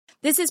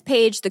This is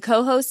Paige, the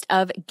co-host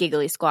of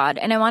Giggly Squad,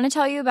 and I want to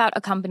tell you about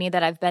a company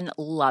that I've been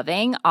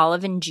loving,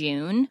 Olive &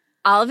 June.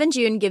 Olive &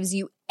 June gives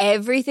you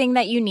everything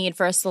that you need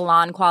for a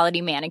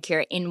salon-quality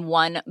manicure in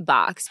one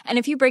box. And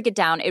if you break it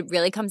down, it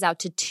really comes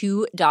out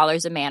to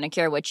 $2 a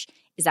manicure, which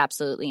is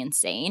absolutely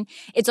insane.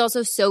 It's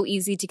also so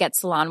easy to get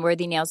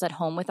salon-worthy nails at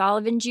home with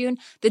Olive & June.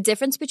 The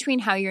difference between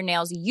how your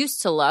nails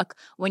used to look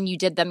when you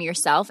did them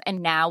yourself and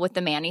now with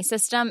the Mani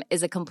system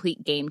is a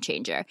complete game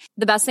changer.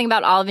 The best thing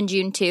about Olive &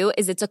 June, too,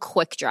 is it's a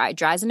quick dry.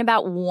 Dries in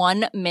about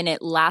 1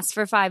 minute, lasts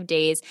for 5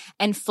 days,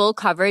 and full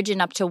coverage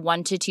in up to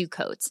 1 to 2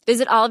 coats.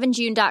 Visit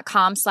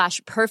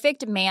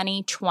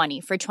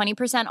oliveandjune.com/perfectmani20 for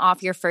 20%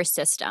 off your first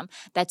system.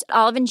 That's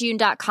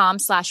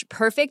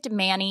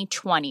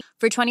oliveandjune.com/perfectmani20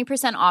 for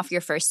 20% off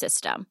your first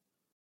system.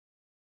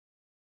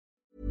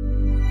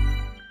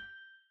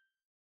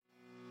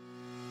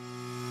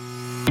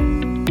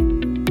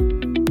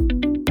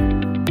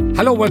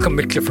 Hello, welcome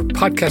Mick Clifford,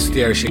 podcast of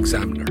the Irish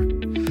Examiner.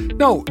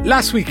 Now,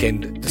 last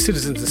weekend, the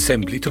Citizens'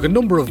 Assembly took a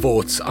number of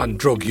votes on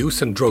drug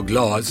use and drug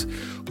laws,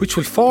 which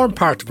will form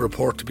part of a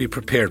report to be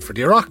prepared for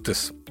the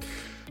Oireachtas.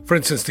 For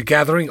instance, the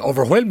gathering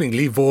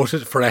overwhelmingly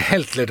voted for a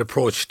health-led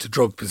approach to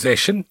drug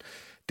possession.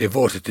 They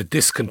voted to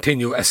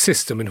discontinue a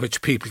system in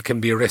which people can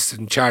be arrested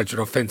and charged with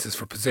offences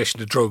for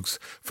possession of drugs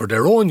for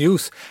their own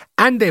use,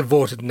 and they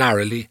voted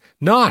narrowly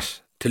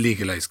not to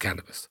legalise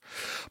cannabis.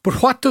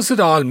 But what does it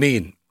all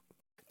mean?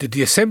 Did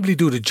the Assembly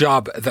do the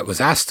job that was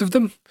asked of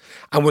them?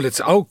 And will its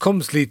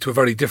outcomes lead to a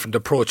very different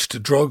approach to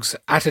drugs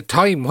at a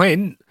time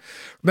when,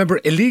 remember,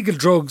 illegal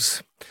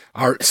drugs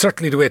are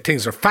certainly the way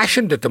things are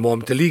fashioned at the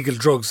moment, illegal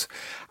drugs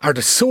are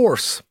the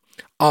source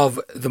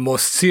of the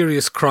most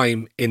serious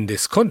crime in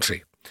this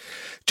country.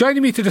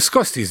 Joining me to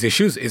discuss these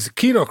issues is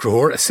Cian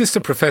O'Crahor,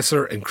 Assistant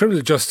Professor in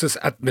Criminal Justice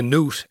at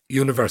Maynooth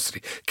University.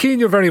 Cian,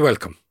 you're very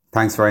welcome.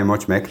 Thanks very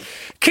much, Mick.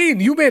 Cian,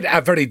 you made a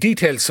very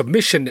detailed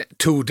submission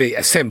to the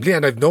Assembly,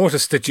 and I've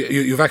noticed that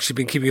you've actually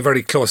been keeping a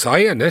very close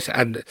eye on it,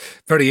 and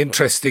very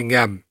interesting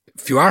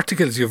few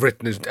articles you've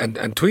written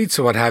and tweets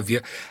and what have you.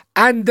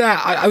 And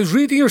I was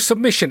reading your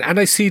submission, and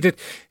I see that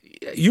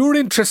your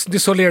interest in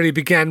this whole area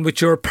began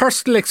with your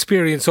personal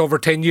experience over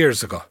 10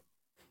 years ago.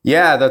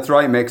 Yeah, that's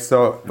right, Mick.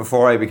 So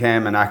before I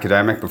became an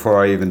academic,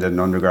 before I even did an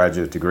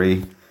undergraduate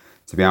degree,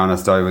 to be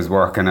honest, I was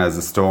working as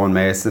a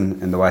stonemason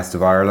in the west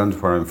of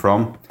Ireland, where I'm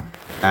from.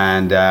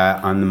 And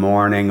on the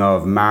morning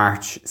of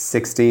March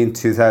 16,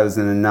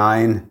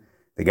 2009,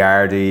 the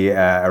Gardaí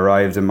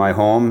arrived in my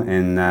home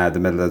in the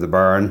middle of the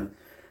burn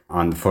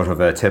on the foot of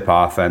a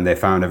tip-off, and they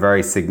found a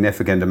very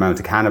significant amount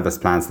of cannabis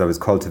plants that I was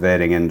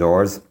cultivating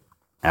indoors.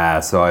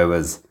 So I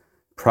was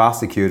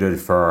prosecuted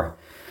for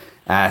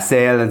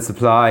sale and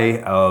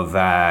supply of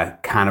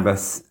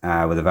cannabis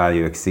with a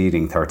value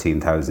exceeding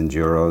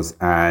 €13,000.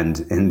 And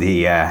in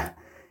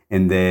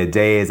the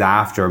days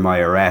after my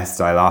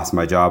arrest, I lost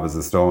my job as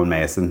a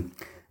stonemason,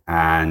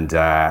 and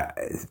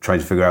trying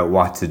to figure out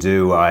what to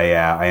do,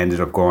 I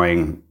ended up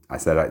going. I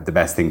said the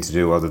best thing to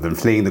do other than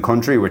fleeing the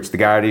country, which the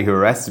Gardaí who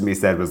arrested me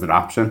said was an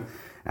option.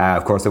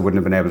 Of course, I wouldn't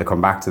have been able to come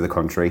back to the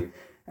country.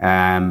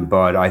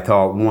 But I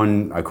thought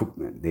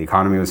the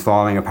economy was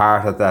falling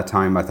apart at that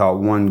time. I thought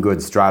one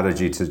good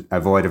strategy to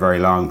avoid a very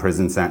long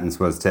prison sentence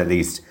was to at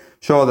least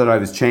show that I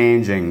was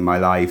changing my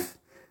life.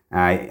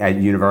 At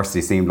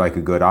university seemed like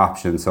a good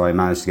option, so I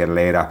managed to get a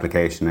late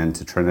application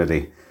into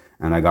Trinity,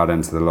 and I got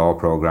into the law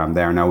programme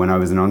there. Now, when I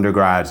was an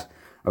undergrad,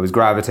 I was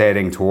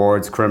gravitating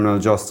towards criminal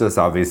justice,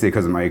 obviously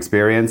because of my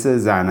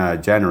experiences and a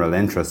general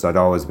interest. I'd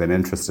always been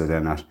interested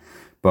in it.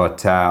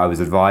 But I was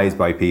advised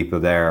by people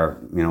there,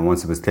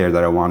 once it was clear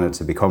that I wanted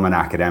to become an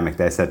academic,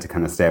 they said to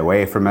kind of stay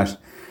away from it.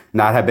 And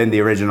that had been the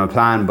original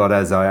plan, but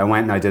as I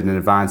went and I did an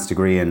advanced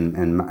degree I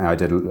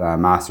did a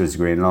master's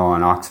degree in law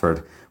in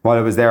Oxford. While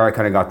I was there, I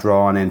kind of got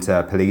drawn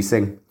into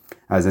policing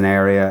as an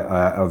area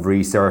of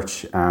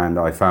research, and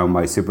I found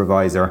my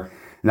supervisor.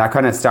 And that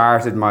kind of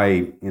started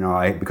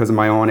because of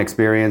my own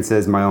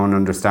experiences, my own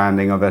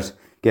understanding of it,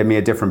 gave me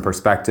a different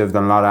perspective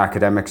than a lot of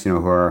academics,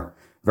 who are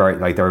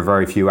there are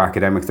very few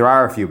academics. There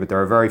are a few, but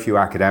there are very few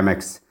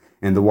academics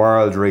in the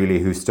world really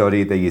who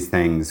study these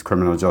things,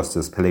 criminal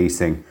justice,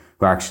 policing,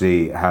 who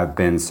actually have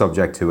been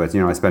subject to it.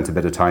 I spent a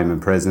bit of time in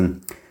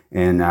prison,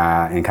 in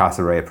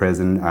Castlereagh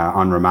prison,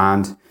 on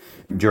remand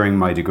during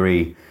my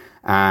degree.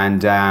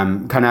 And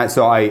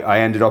so I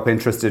ended up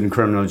interested in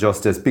criminal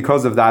justice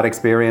because of that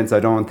experience. I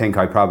don't think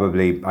I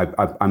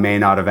may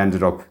not have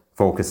ended up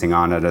focusing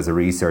on it as a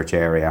research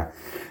area.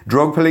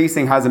 Drug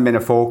policing hasn't been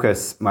a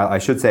focus. Well, I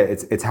should say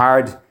it's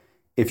hard.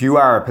 If you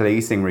are a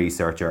policing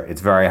researcher, it's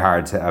very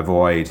hard to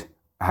avoid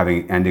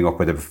ending up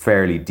with a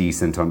fairly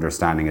decent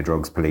understanding of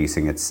drugs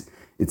policing. It's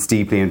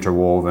deeply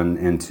interwoven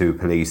into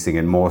policing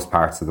in most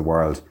parts of the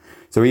world.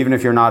 So even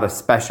if you're not a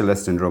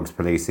specialist in drugs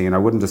policing, and I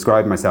wouldn't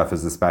describe myself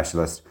as a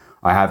specialist,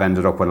 I have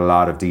ended up with a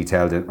lot of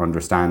detailed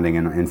understanding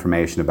and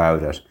information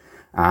about it.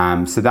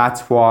 So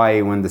that's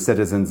why when the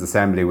Citizens'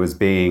 Assembly was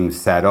being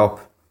set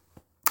up,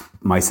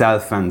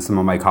 myself and some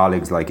of my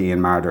colleagues like Ian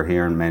Marder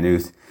here in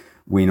Maynooth,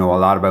 we know a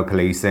lot about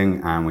policing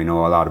and we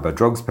know a lot about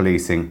drugs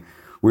policing.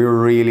 we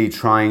were really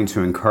trying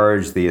to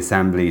encourage the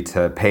Assembly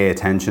to pay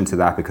attention to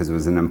that because it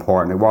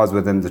was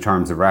within the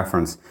terms of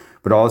reference.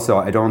 But also,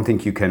 I don't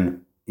think you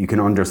can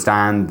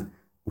understand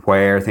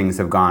where things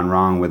have gone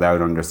wrong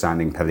without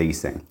understanding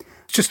policing.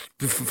 Just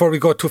before we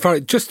go too far,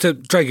 just to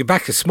drag you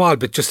back a small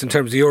bit, just in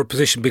terms of your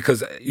position,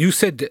 because you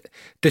said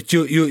that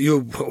you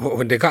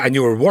when they got, and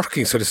you were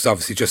working, so this is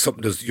obviously just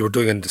something that you were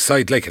doing on the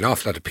side, like an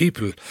awful lot of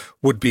people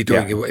would be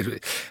doing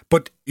it.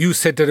 But you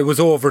said that it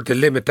was over the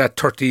limit, that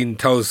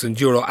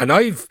 €13,000, and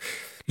I've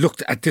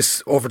looked at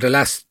this over the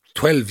last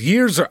 12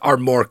 years or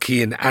more,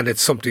 Cian, and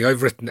it's something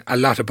I've written a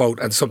lot about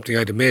and something I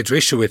had a major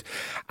issue with,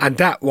 and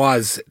that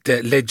was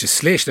the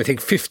legislation. I think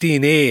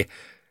 15A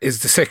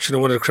is the section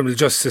of one of the criminal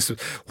justice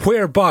systems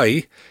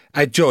whereby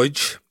a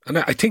judge, and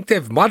I think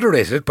they've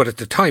moderated it, but at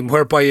the time,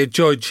 whereby a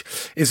judge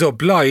is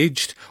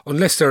obliged,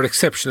 unless there are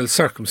exceptional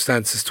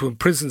circumstances, to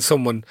imprison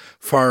someone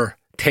for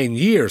 10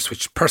 years,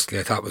 which personally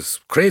I thought was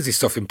crazy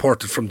stuff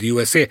imported from the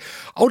USA.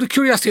 Out of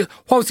curiosity,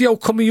 what was the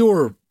outcome of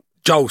your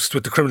joust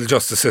with the criminal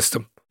justice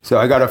system? So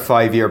I got a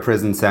 5-year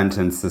prison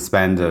sentence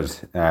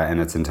suspended in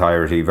its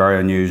entirety. Very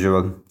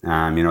unusual.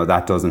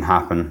 That doesn't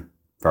happen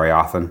very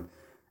often.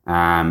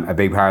 A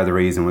big part of the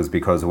reason was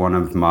because one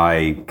of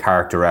my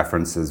character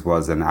references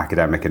was an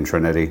academic in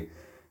Trinity,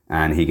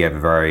 and he gave a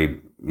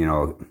very,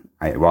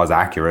 it was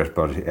accurate,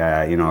 but,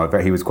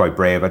 he was quite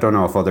brave. I don't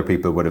know if other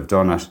people would have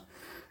done it,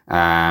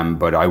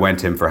 but I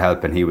went in for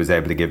help and he was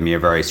able to give me a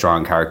very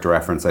strong character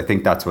reference. I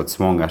think that's what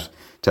swung it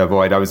to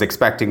avoid. I was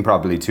expecting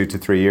probably 2 to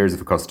 3 years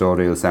of a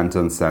custodial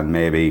sentence and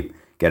maybe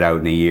get out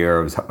in a year.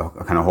 I was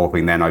kind of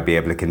hoping then I'd be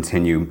able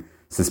to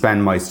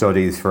suspend my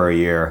studies for a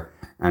year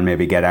and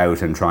maybe get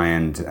out and try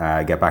and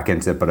get back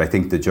into it. But I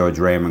think the judge,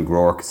 Raymond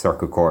Groark,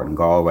 Circuit Court in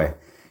Galway,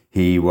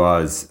 he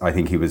was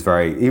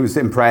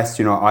impressed.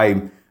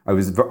 I'm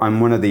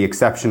one of the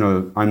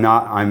exceptional.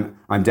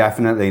 I'm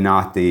definitely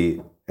not the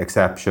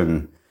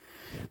exception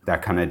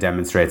that kind of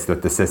demonstrates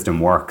that the system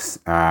works.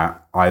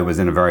 I was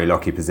in a very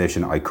lucky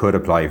position. I could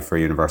apply for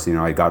university.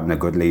 I'd gotten a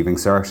good leaving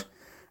cert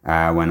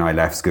when I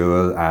left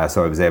school,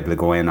 so I was able to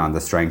go in on the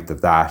strength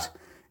of that.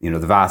 The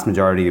vast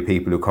majority of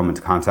people who come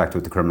into contact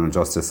with the criminal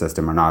justice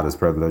system are not as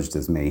privileged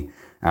as me.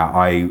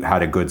 I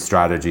had a good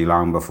strategy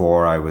long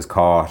before I was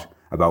caught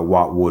about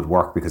what would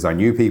work because I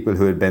knew people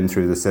who had been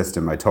through the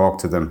system. I talked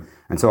to them,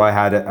 and so I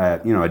had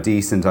a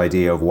decent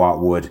idea of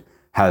what would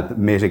help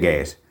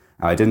mitigate.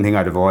 I didn't think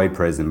I'd avoid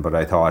prison, but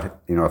I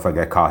thought, if I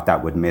get caught,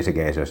 that would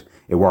mitigate it.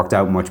 It worked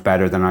out much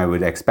better than I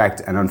would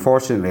expect, and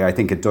unfortunately, I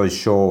think it does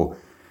show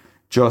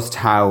just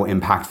how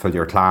impactful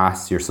your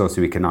class, your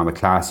socioeconomic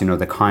class,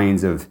 the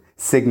kinds of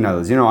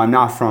signals.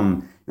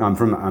 I'm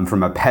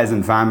from a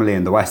peasant family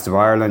in the west of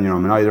Ireland.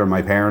 Neither of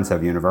my parents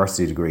have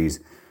university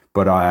degrees,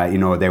 but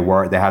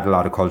they had a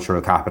lot of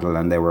cultural capital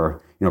and they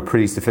were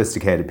pretty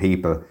sophisticated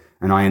people,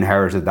 and I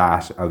inherited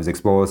that. I was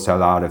exposed to a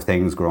lot of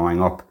things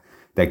growing up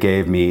that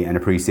gave me an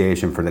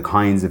appreciation for the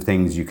kinds of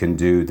things you can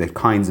do, the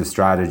kinds of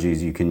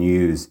strategies you can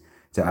use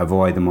to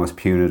avoid the most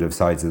punitive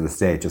sides of the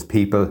state. Just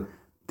people,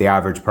 the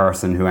average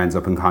person who ends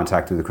up in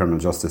contact with the criminal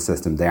justice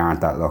system, they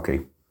aren't that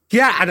lucky.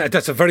 Yeah, and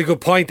that's a very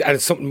good point, and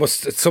it's something at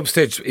some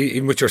stage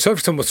in which yourself,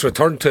 someone must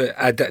return to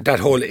that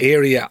whole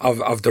area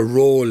of the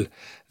role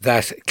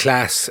that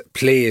class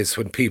plays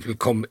when people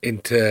come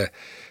into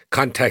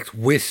contact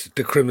with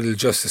the criminal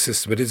justice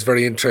system. It is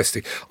very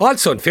interesting.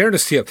 Also, in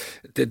fairness to you,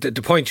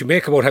 the point you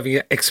make about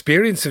having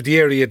experience of the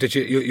area that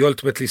you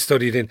ultimately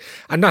studied in,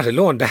 and not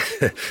alone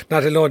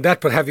that,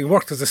 but having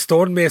worked as a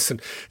stonemason,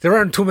 there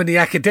aren't too many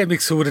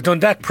academics who would have done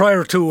that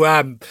prior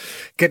to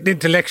getting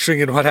into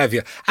lecturing and what have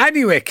you.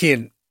 Anyway,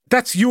 Cian,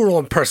 that's your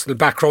own personal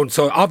background,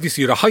 so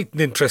obviously you had a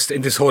heightened interest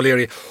in this whole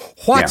area.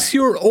 What's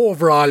your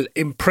overall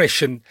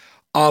impression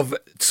of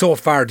so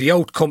far the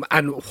outcome,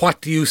 and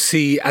what do you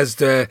see as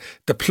the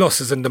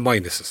pluses and the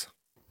minuses?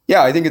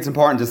 Yeah, I think it's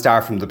important to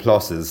start from the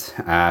pluses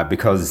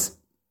because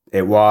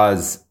it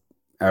was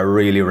a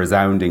really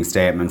resounding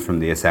statement from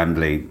the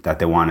Assembly that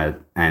they want to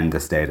end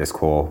the status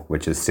quo,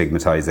 which is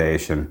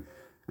stigmatisation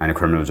and a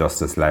criminal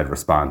justice-led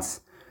response.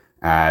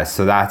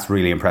 So that's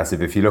really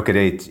impressive. If you look at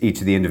each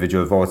of the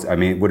individual votes,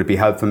 would it be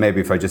helpful maybe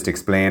if I just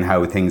explain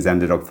how things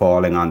ended up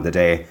falling on the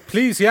day?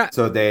 Please, yeah.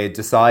 So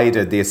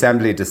the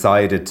Assembly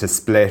decided to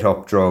split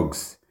up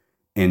drugs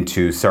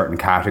into certain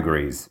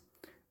categories,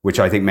 which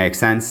I think makes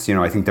sense.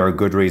 I think there are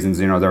good reasons,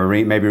 there are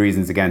maybe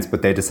reasons against,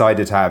 but they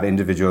decided to have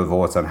individual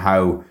votes on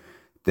how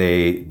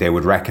they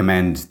would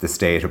recommend the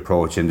state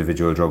approach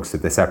individual drugs. So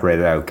they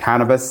separated out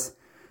cannabis,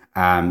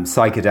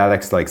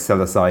 psychedelics like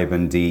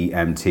psilocybin,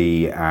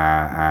 DMT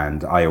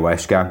and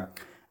ayahuasca,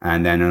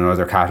 and then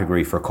another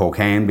category for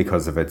cocaine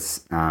because of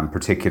its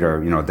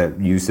particular, the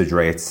usage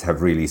rates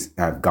have really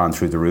gone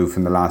through the roof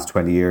in the last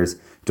 20 years,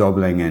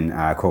 doubling in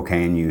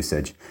cocaine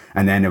usage.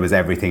 And then there was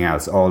everything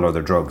else, all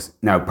other drugs.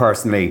 Now,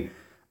 personally,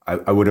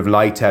 I would have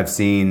liked to have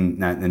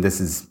seen, and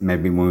this is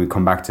maybe when we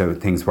come back to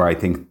things where I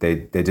think they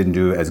didn't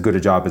do as good a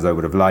job as I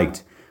would have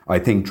liked. I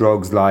think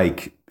drugs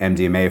like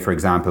MDMA, for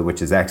example,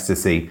 which is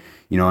ecstasy,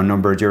 a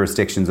number of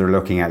jurisdictions are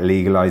looking at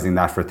legalizing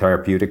that for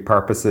therapeutic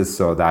purposes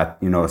so that,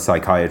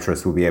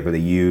 psychiatrists will be able to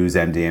use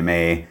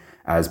MDMA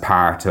as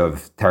part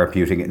of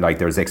therapeutic, like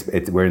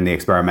we're in the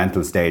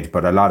experimental stage,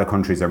 but a lot of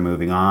countries are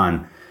moving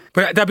on.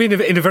 But that being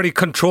in a very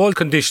controlled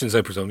conditions,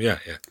 I presume, yeah.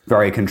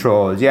 Very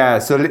controlled, yeah.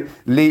 So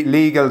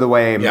legal the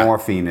way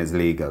morphine is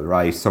legal,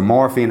 right? So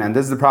morphine, and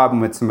this is the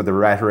problem with some of the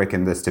rhetoric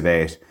in this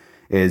debate,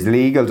 is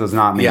legal does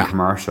not mean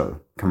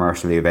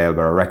commercially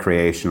available or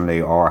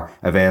recreationally or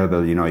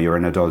available. You're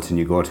an adult and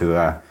you go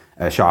to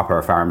a shop or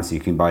a pharmacy,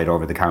 you can buy it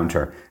over the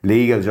counter.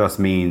 Legal just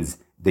means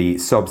the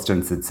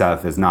substance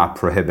itself is not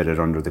prohibited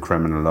under the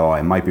criminal law.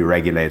 It might be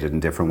regulated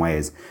in different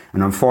ways.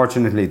 And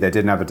unfortunately, they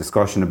didn't have a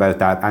discussion about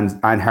that.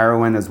 And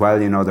heroin as well,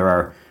 there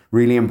are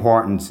really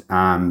important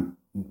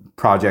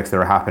projects that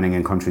are happening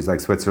in countries like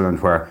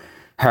Switzerland where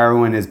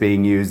heroin is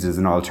being used as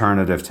an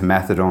alternative to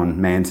methadone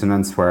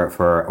maintenance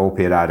for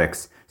opiate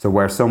addicts. So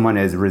where someone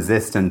is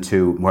resistant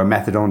to, where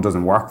methadone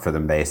doesn't work for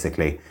them,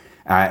 basically.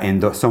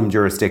 In some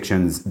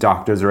jurisdictions,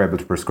 doctors are able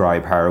to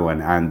prescribe heroin,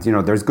 and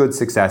there's good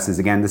successes.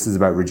 Again, this is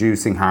about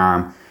reducing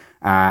harm,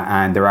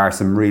 and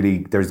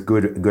there's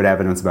good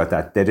evidence about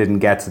that. They didn't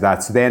get to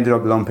that, so they ended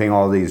up lumping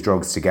all these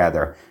drugs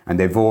together, and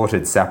they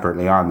voted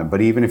separately on them.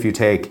 But even if you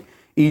take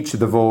each of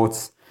the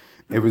votes,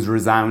 it was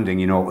resounding.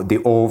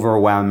 The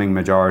overwhelming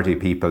majority of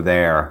people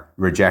there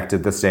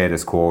rejected the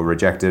status quo,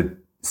 rejected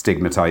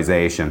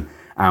stigmatization,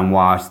 and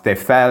what they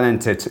fell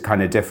into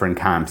kind of different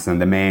camps,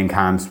 and the main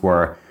camps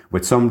were,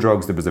 with some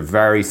drugs, there was a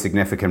very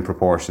significant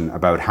proportion,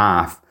 about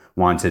half,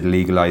 wanted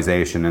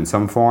legalization in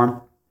some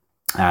form.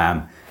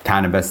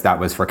 Cannabis, that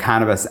was for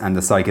cannabis and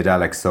the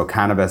psychedelics. So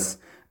cannabis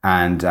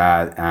and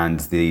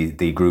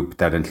the group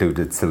that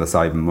included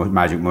psilocybin,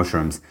 magic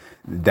mushrooms,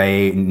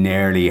 they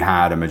nearly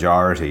had a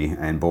majority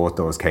in both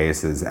those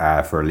cases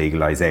for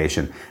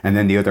legalization. And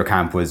then the other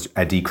camp was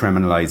a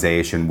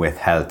decriminalization with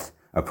health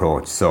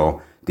approach.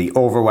 So the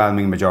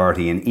overwhelming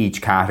majority in each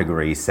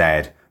category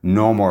said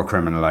no more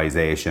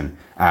criminalization,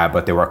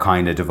 but they were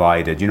kind of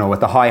divided. With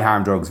the high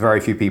harm drugs,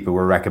 very few people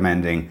were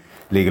recommending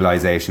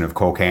legalization of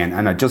cocaine.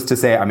 And just to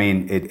say,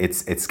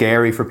 it's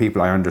scary for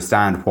people. I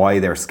understand why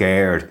they're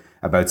scared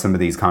about some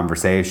of these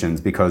conversations,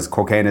 because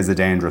cocaine is a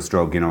dangerous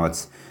drug.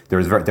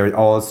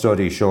 All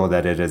studies show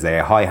that it is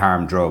a high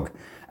harm drug.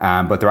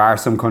 But there are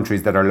some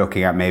countries that are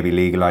looking at maybe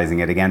legalizing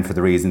it, again, for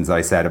the reasons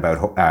I said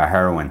about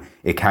heroin.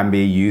 It can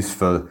be a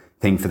useful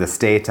thing for the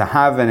state to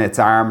have in its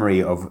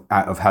armory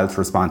of health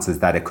responses,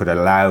 that it could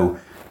allow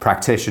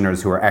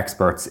practitioners who are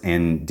experts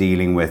in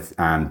dealing with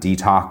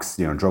detox,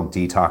 drug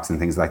detox and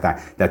things like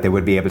that they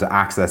would be able to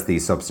access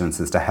these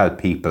substances to help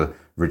people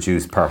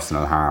reduce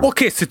personal harm.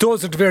 Okay, so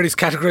those are the various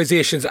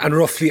categorisations and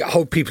roughly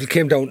how people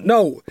came down.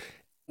 Now,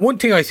 one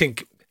thing I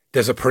think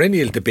there's a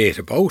perennial debate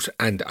about,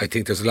 and I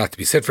think there's a lot to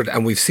be said for it,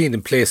 and we've seen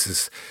in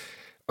places,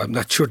 I'm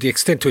not sure the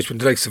extent to which, with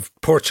the likes of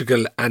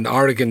Portugal and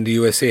Oregon, the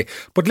USA,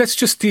 but let's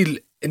just deal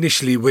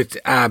initially with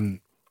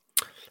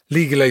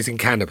legalising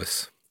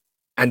cannabis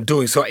and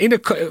doing so in a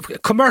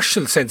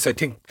commercial sense. I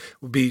think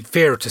would be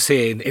fair to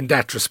say in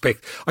that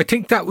respect. I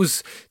think there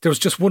was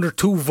just one or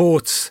two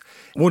votes.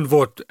 One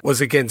vote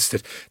was against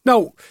it.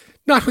 Now,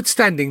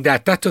 notwithstanding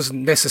that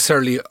doesn't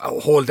necessarily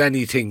hold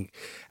anything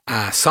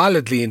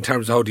solidly in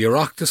terms of how the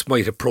Oireachtas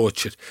might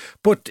approach it.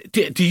 But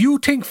do you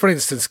think, for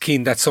instance,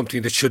 Cian, that's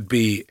something that should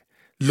be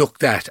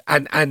looked at?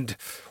 And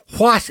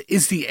what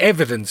is the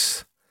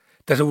evidence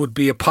that it would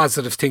be a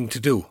positive thing to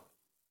do?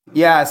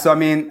 Yeah, so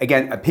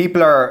again,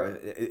 people are,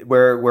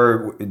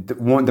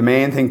 the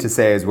main thing to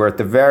say is we're at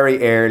the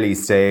very early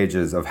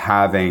stages of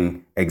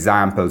having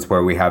examples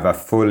where we have a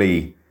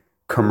fully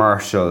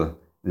commercial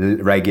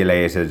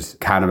regulated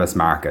cannabis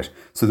market.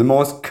 So the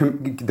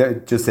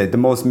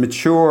most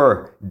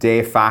mature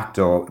de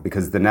facto,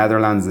 because the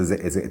Netherlands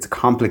it's a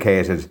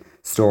complicated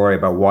story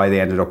about why they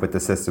ended up with the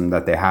system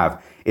that they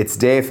have. It's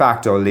de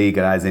facto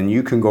legal, as in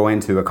you can go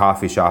into a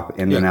coffee shop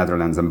in the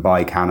Netherlands and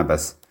buy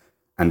cannabis,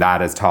 and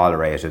that is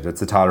tolerated.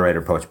 It's a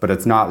tolerated approach, but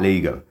it's not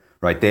legal,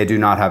 right? They do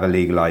not have a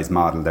legalized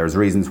model. There's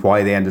reasons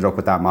why they ended up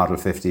with that model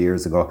 50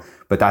 years ago,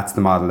 but that's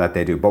the model that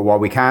they do. But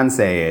what we can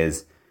say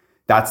is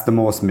that's the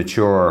most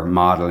mature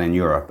model in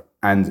Europe.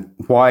 And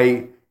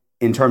why,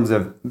 in terms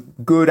of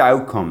good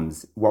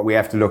outcomes, what we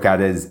have to look at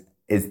is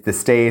the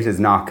state is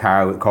not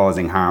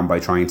causing harm by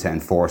trying to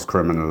enforce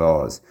criminal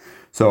laws.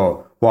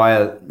 So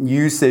while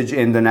usage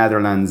in the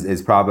Netherlands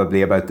is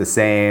probably about the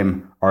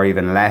same or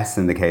even less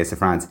in the case of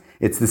France,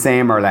 it's the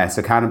same or less.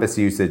 So cannabis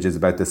usage is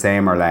about the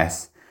same or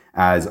less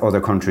as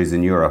other countries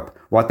in Europe.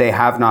 What they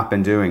have not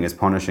been doing is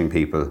punishing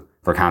people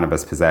for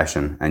cannabis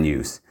possession and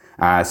use.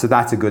 So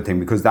that's a good thing,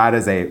 because that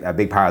is a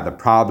big part of the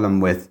problem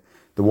with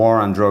the war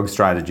on drug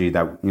strategy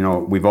that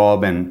we've all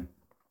been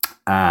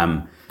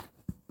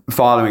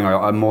following,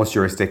 or most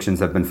jurisdictions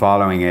have been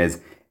following, is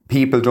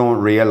people don't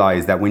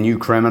realise that when you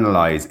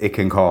criminalise, it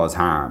can cause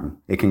harm.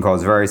 It can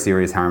cause very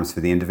serious harms for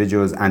the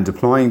individuals, and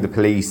deploying the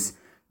police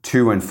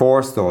to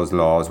enforce those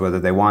laws, whether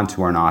they want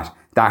to or not,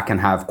 that can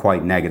have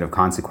quite negative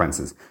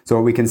consequences. So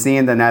what we can see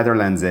in the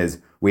Netherlands is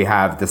we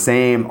have the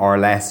same or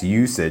less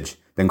usage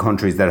than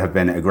countries that have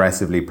been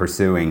aggressively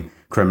pursuing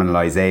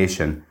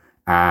criminalisation.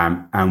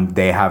 And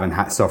they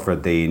haven't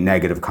suffered the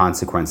negative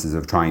consequences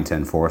of trying to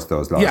enforce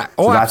those laws. Yeah,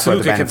 so that's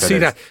absolutely. I can see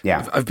that.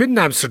 Yeah. I've been in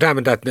Amsterdam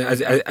and that,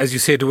 as you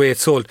say, the way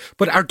it's sold.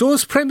 But are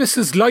those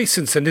premises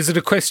licensed, and is it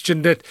a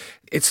question that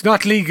it's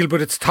not legal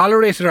but it's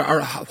tolerated,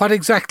 or what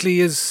exactly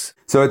is?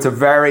 So it's a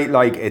very,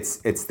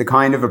 it's the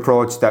kind of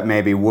approach that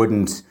maybe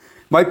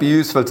might be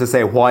useful to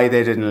say why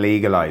they didn't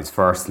legalise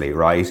firstly,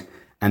 right?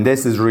 And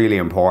this is really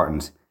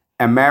important.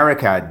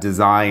 America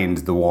designed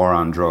the war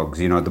on drugs.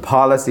 The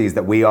policies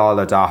that we all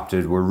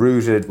adopted were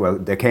rooted,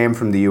 they came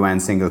from the UN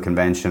Single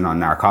Convention on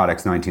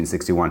Narcotics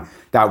 1961.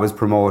 That was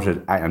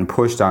promoted and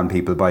pushed on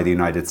people by the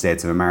United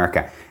States of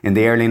America. In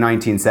the early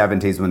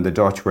 1970s, when the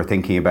Dutch were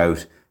thinking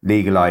about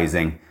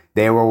legalising,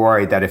 they were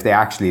worried that if they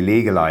actually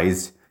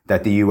legalised,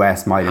 that the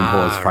US might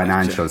impose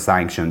financial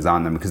sanctions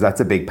on them, because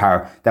that's a big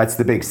power. That's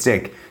the big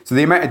stick. So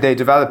they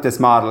developed this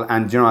model,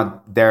 and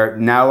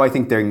I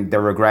think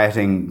they're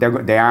regretting.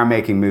 They are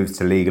making moves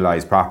to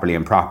legalise properly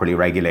and properly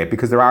regulate,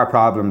 because there are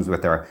problems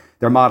with their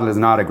model. Is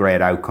not a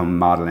great outcome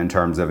model in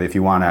terms of if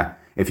you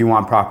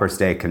want proper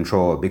state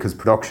control, because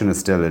production is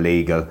still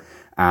illegal,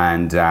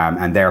 and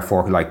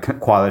therefore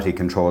quality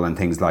control and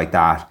things like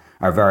that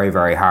are very,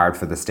 very hard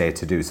for the state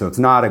to do. So it's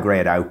not a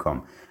great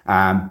outcome.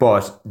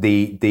 But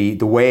the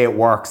way it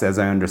works, as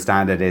I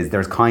understand it, is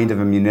there's kind of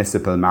a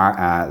municipal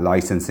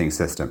licensing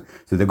system.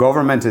 So the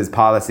government's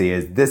policy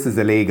is this is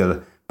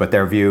illegal, but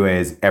their view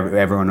is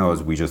everyone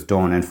knows we just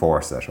don't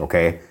enforce it.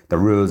 Okay, the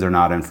rules are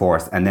not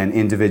enforced, and then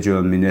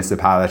individual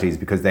municipalities,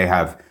 because they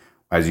have,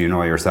 as you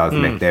know yourself,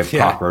 Mick, they have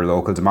proper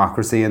local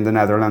democracy in the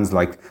Netherlands.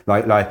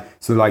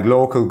 So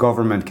local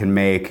government can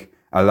make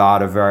a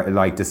lot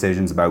of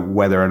decisions about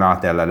whether or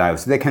not they'll allow.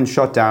 So they can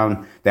shut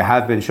down. They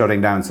have been shutting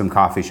down some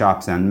coffee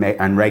shops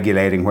and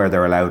regulating where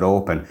they're allowed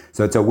open.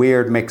 So it's a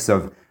weird mix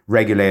of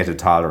regulated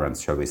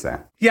tolerance, shall we say?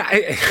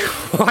 Yeah,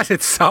 what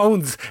it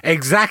sounds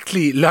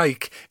exactly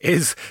like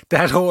is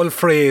that whole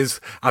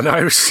phrase, an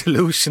Irish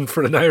solution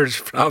for an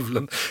Irish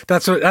problem.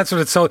 That's what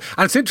it sounds.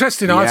 And it's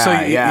interesting also,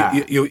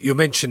 you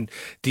mentioned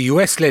the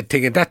US-led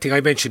thing, and that thing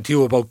I mentioned to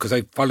you about, because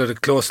I followed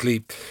it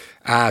closely,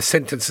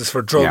 sentences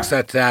for drugs,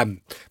 that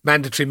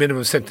mandatory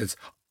minimum sentence.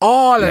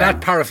 All of that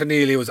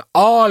paraphernalia was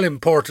all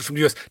imported from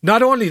the US.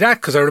 Not only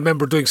that, because I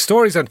remember doing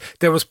stories and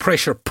there was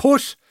pressure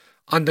put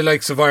on the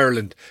likes of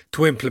Ireland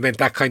to implement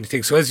that kind of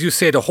thing. So as you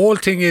say, the whole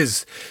thing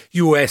is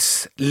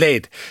US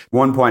led.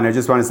 One point I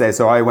just want to say,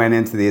 so I went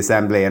into the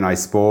assembly and I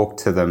spoke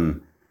to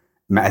them,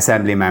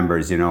 assembly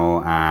members,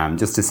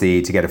 just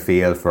to get a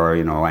feel for,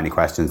 any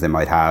questions they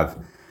might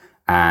have.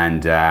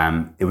 And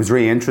it was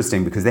really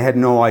interesting because they had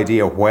no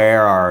idea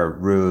where our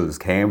rules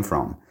came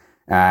from.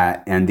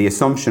 And the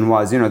assumption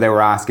was, they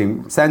were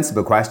asking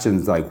sensible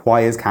questions like,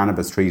 why is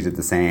cannabis treated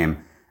the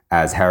same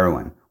as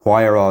heroin?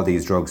 Why are all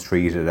these drugs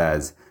treated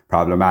as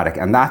problematic?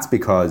 And that's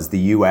because the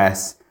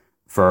US,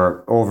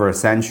 for over a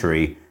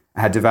century,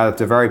 had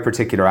developed a very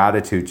particular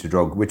attitude to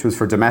drug, which was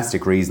for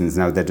domestic reasons.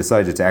 Now, they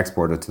decided to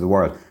export it to the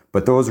world.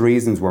 But those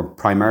reasons were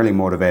primarily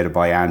motivated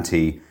by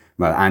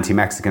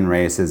anti-Mexican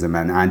racism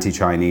and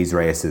anti-Chinese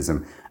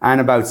racism, and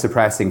about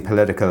suppressing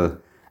political,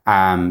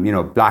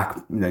 black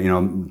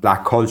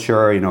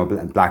culture,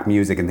 black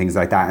music and things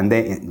like that. And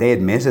they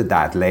admitted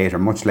that later,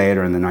 much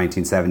later in the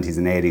 1970s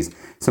and 80s.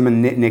 Some of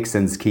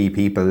Nixon's key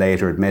people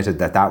later admitted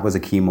that was a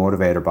key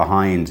motivator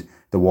behind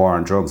the war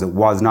on drugs. It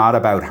was not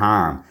about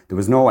harm. There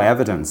was no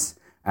evidence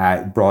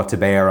brought to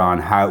bear on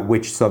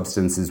which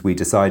substances we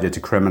decided to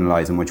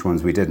criminalise and which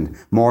ones we didn't.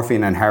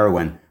 Morphine and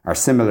heroin are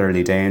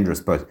similarly dangerous,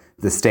 but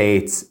the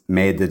states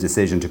made the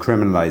decision to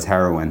criminalise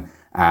heroin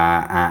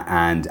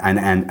and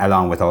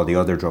along with all the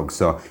other drugs.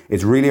 So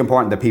it's really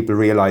important that people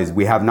realise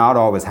we have not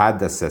always had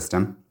this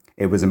system.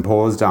 It was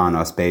imposed on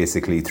us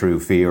basically through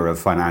fear of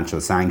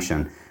financial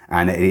sanction.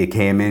 And it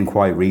came in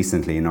quite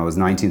recently. It was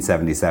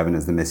 1977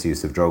 as the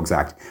Misuse of Drugs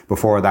Act.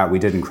 Before that, we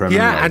didn't criminalise.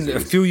 Yeah, and a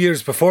few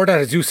years before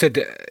that, as you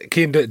said,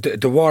 Cian,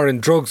 the war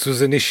on drugs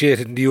was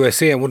initiated in the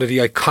USA, and one of the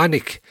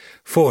iconic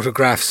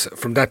photographs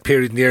from that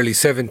period in the early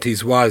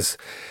 70s was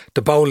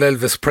the bold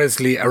Elvis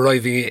Presley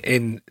arriving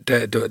in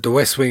the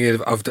West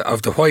Wing of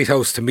the White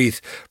House to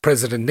meet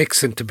President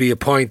Nixon, to be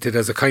appointed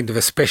as a kind of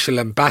a special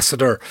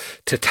ambassador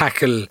to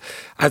tackle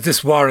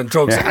this war on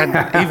drugs.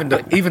 Yeah.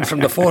 And even from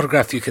the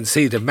photograph, you can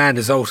see the man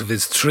is out of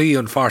his tree.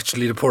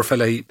 Unfortunately, the poor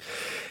fella, he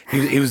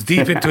was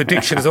deep into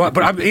addiction as well.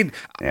 But I mean,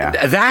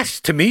 that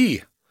to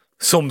me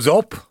sums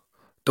up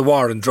the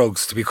war on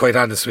drugs, to be quite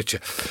honest with you.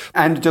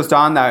 And just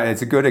on that,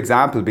 it's a good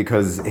example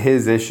because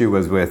his issue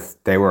was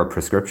they were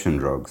prescription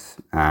drugs.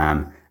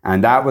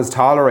 And that was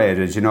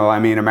tolerated.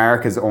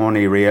 America's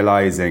only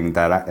realising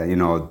that,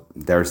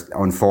 there's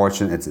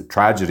it's a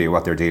tragedy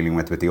what they're dealing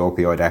with the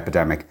opioid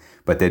epidemic.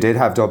 But they did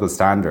have double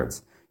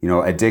standards.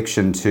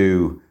 Addiction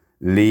to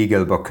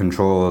legal but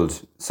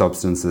controlled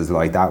substances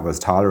like that was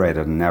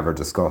tolerated and never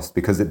discussed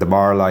because the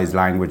moralised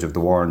language of the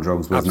war on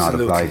drugs was not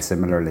applied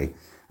similarly.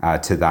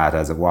 to that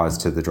as it was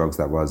to the drugs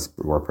that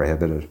were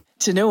prohibited.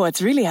 To know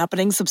what's really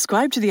happening,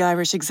 subscribe to the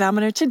Irish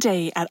Examiner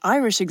today at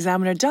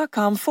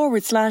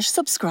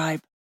irishexaminer.com/subscribe.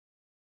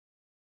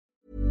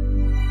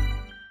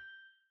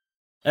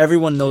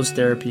 Everyone knows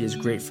therapy is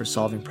great for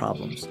solving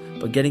problems,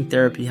 but getting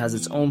therapy has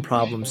its own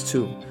problems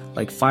too,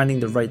 like finding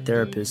the right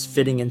therapist,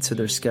 fitting into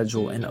their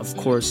schedule, and of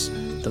course,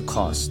 the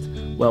cost.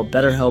 Well,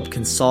 BetterHelp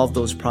can solve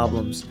those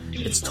problems.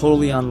 It's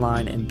totally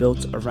online and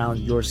built around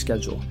your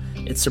schedule.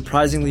 It's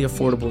surprisingly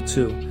affordable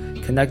too.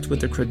 Connect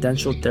with a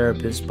credentialed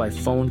therapist by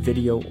phone,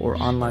 video, or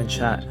online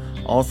chat,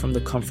 all from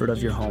the comfort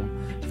of your home.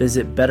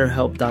 Visit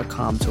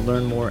BetterHelp.com to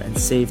learn more and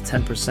save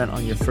 10%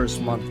 on your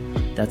first month.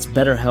 That's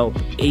BetterHelp,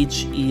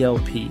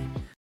 H-E-L-P.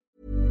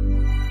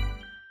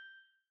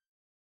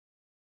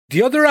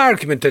 The other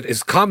argument that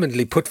is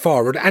commonly put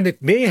forward, and it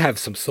may have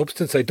some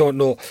substance, I don't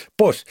know,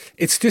 but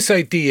it's this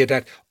idea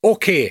that,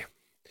 okay,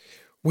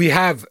 we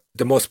have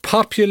the most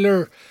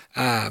popular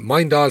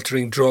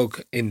mind-altering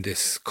drug in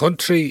this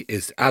country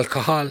is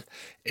alcohol.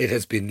 It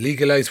has been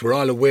legalised. We're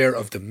all aware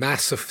of the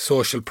massive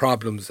social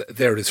problems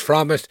there is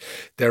from it.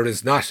 There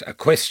is not a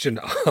question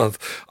of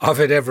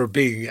it ever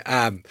being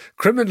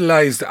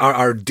criminalised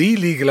or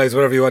delegalised,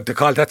 whatever you want to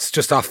call it. That's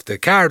just off the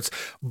cards.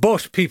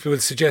 But people will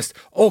suggest,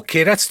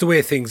 okay, that's the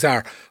way things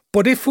are.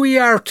 But if we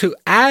are to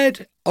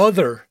add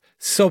other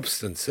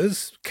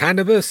substances,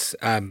 cannabis,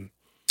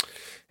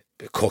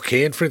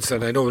 cocaine, for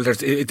instance, I know there's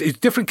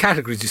different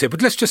categories you say,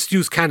 but let's just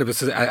use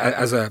cannabis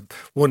as a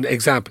one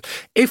example.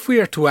 If we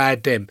are to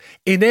add them,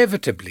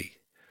 inevitably,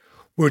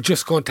 we're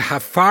just going to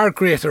have far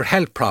greater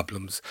health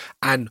problems.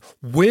 And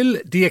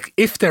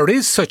if there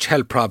is such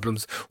health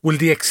problems, will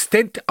the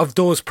extent of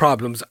those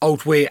problems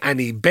outweigh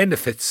any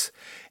benefits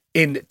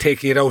in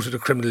taking it out of the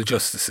criminal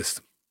justice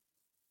system?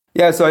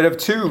 Yeah, so I'd have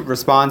two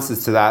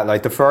responses to that.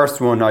 Like the first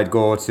one I'd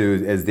go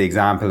to is the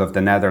example of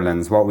the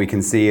Netherlands. What we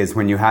can see is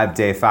when you have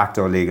de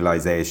facto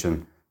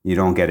legalization, you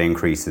don't get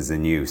increases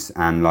in use.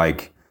 And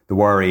like the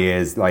worry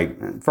is,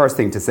 like, first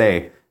thing to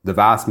say, the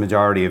vast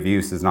majority of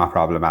use is not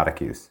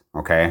problematic use,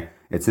 okay?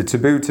 It's a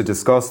taboo to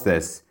discuss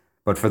this,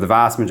 but for the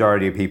vast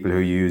majority of people who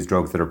use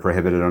drugs that are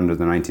prohibited under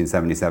the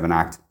 1977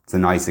 Act, it's a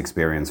nice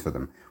experience for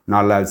them. We're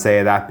not allowed to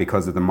say that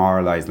because of the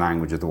moralised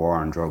language of the war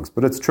on drugs,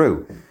 but it's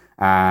true.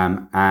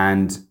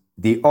 And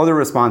the other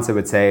response I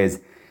would say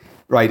is,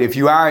 right, if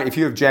you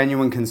have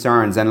genuine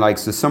concerns, and like,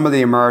 so some of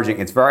the emerging,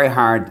 it's very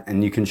hard,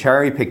 and you can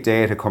cherry pick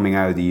data coming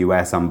out of the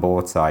US on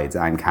both sides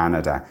and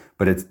Canada,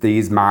 but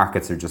these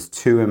markets are just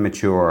too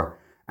immature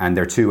and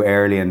they're too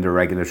early in their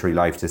regulatory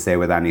life to say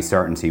with any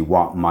certainty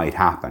what might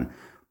happen.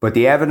 But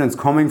the evidence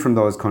coming from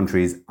those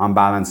countries, on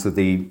balance,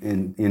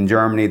 in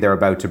Germany, they're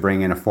about to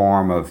bring in a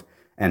form of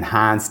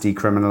enhanced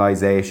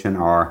decriminalisation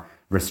or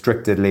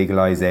restricted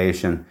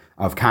legalisation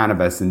of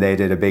cannabis, and they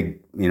did a big,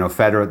 the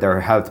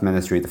federal health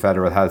ministry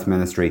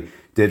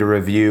did a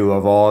review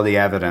of all the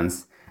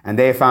evidence, and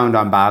they found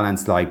on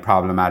balance, like,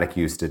 problematic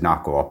use did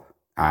not go up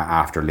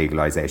after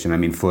legalisation. I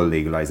mean, full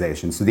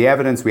legalisation. So the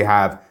evidence we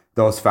have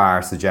thus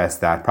far suggests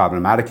that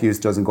problematic use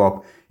doesn't go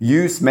up.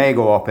 Use may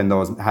go up in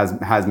those,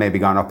 has maybe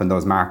gone up in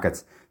those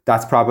markets.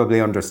 That's probably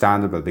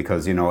understandable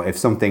because, if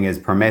something is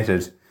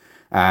permitted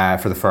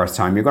for the first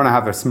time, you're going to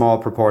have a small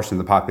proportion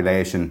of the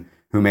population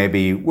who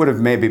would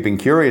have been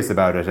curious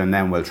about it and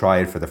then will try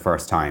it for the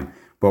first time.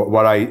 But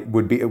what I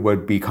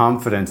would be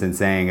confident in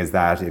saying is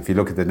that if you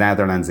look at the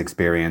Netherlands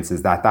experience,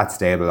 is that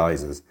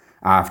stabilises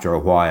after a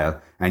while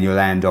and you'll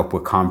end up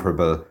with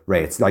comparable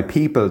rates. Like,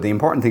 people, the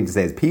important thing to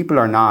say is people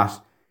are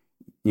not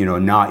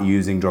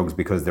using drugs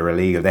because they're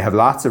illegal. They have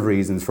lots of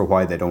reasons for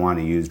why they don't want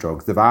to use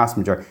drugs. The vast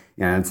majority,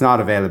 it's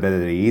not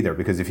availability either,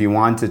 because if you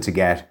wanted to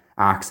get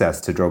access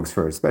to drugs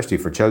especially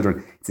for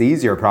children, it's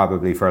easier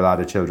probably for a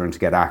lot of children to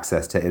get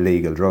access to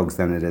illegal drugs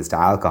than it is to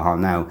alcohol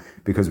now,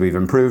 because we've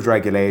improved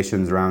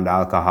regulations around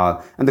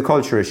alcohol and the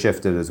culture has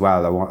shifted as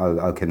well.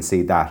 I'll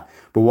concede that.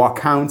 But what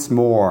counts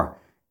more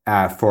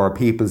for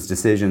people's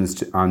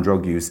decisions on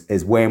drug use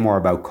is way more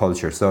about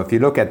culture. So if you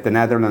look at the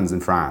Netherlands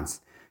and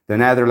France, the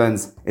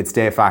Netherlands, it's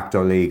de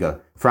facto legal.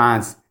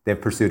 France,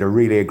 they've pursued a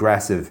really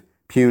aggressive,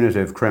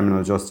 punitive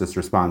criminal justice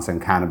response on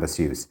cannabis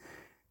use.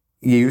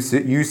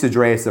 Usage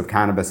rates of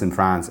cannabis in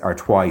France are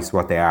twice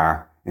what they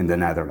are in the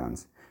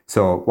Netherlands.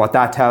 So what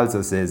that tells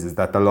us is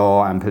that the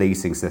law and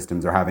policing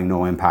systems are having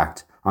no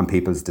impact on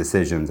people's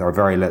decisions, or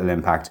very little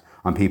impact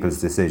on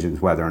people's decisions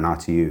whether or not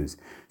to use.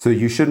 So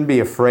you shouldn't be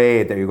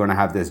afraid that you're going to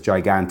have this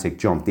gigantic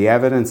jump. The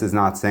evidence is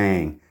not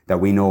saying that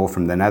we know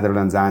from the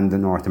Netherlands and the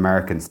North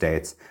American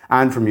states,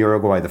 and from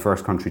Uruguay, the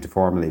first country to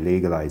formally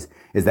legalise,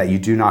 is that you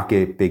do not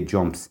get big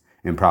jumps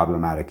in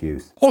problematic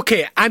use.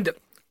 Okay, and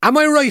am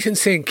I right in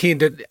saying, Cian,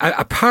 that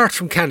apart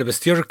from cannabis,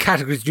 the other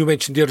categories, you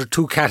mentioned the other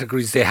two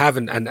categories they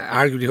haven't, and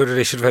arguably whether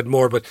they should have had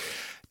more, but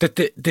that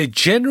the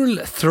general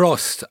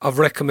thrust of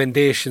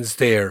recommendations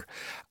there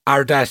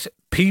are that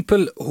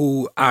people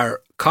who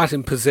are caught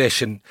in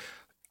possession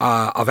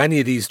of any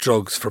of these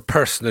drugs for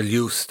personal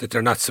use, that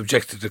they're not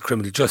subjected to the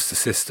criminal justice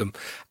system,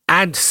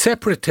 and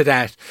separate to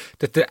that,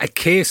 that a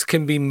case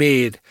can be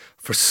made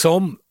for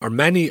some or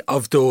many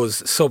of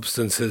those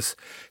substances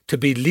to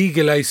be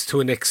legalised to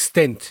an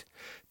extent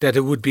that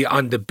it would be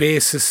on the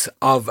basis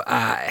of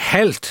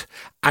health,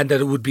 and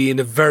that it would be in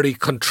a very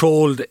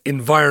controlled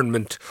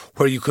environment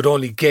where you could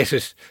only get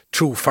it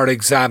through, for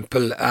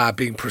example,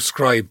 being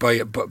prescribed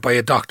by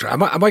a doctor.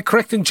 Am I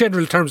correct in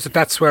general terms that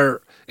that's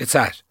where it's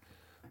at?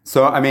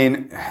 So, I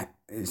mean,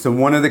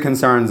 one of the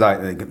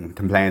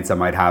complaints I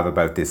might have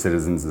about the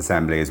Citizens'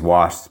 Assembly is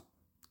what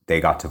they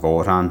got to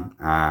vote on,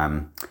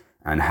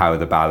 and how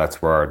the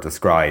ballots were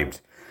described.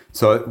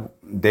 So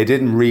they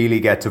didn't really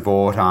get to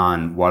vote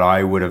on what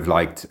I would have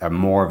liked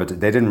more of it.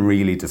 They didn't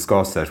really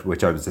discuss it,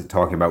 which I was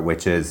talking about,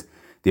 which is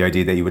the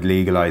idea that you would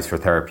legalise for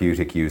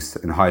therapeutic use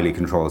in highly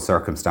controlled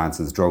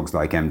circumstances, drugs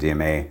like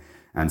MDMA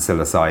and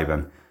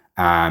psilocybin.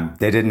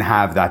 They didn't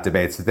have that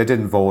debate, so they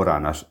didn't vote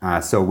on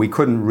it. So we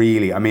couldn't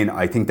really, I mean,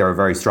 I think there are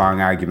very strong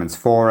arguments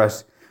for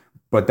it,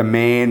 but the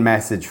main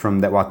message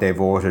from what they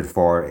voted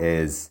for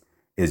is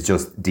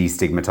just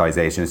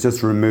destigmatization. It's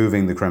just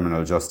removing the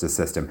criminal justice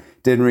system.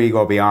 Didn't really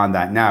go beyond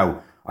that.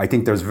 Now, I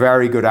think there's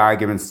very good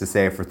arguments to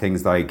say for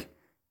things like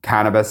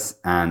cannabis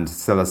and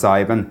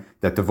psilocybin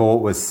that the vote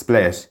was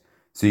split.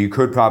 So you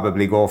could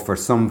probably go for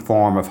some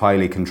form of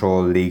highly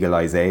controlled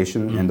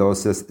legalization in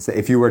those. So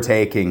if you were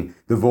taking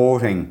the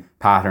voting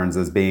patterns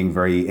as being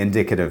very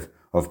indicative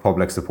of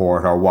public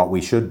support or what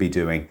we should be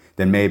doing,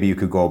 then maybe you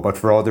could go. But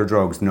for other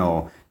drugs,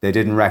 no. They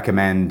didn't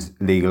recommend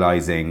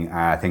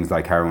legalising things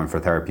like heroin for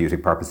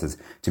therapeutic purposes.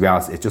 To be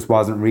honest, it just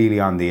wasn't really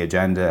on the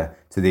agenda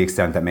to the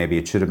extent that maybe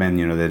it should have been.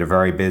 You know, they're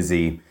very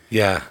busy.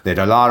 Yeah. They had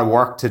a lot of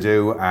work to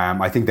do.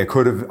 I think they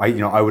could have,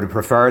 I would have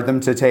preferred them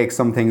to take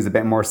some things a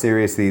bit more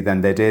seriously than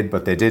they did,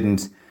 but they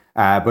didn't.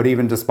 But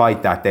even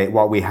despite that,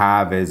 what we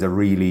have is a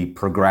really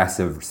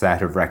progressive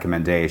set of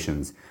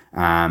recommendations.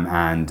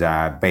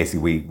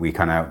 Basically we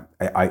kind of,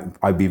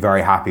 I'd be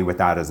very happy with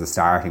that as a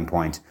starting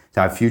point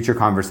to have future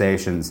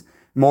conversations.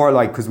 More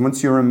like, because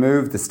once you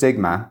remove the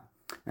stigma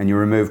and you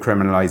remove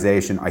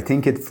criminalisation, I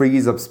think it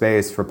frees up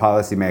space for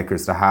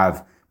policymakers to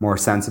have more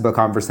sensible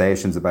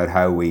conversations about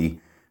how we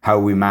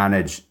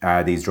manage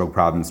these drug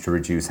problems to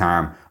reduce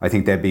harm. I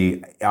think they'd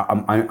be.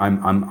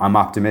 I'm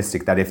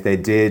optimistic that if they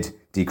did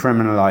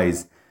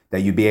decriminalise,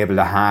 that you'd be able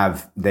to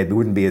have. They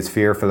wouldn't be as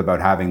fearful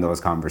about having those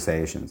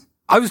conversations.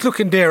 I was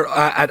looking there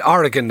at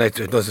Oregon.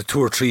 It was 2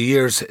 or 3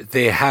 years.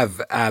 They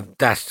have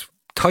that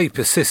type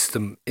of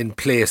system in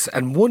place,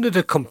 and one of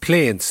the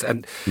complaints,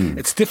 and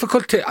it's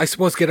difficult to, I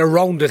suppose, get a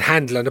rounded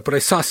handle on it, but I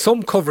saw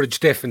some coverage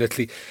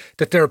definitely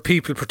that there are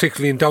people,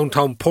 particularly in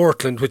downtown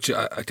Portland, which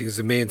I think is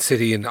the main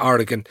city in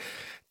Oregon,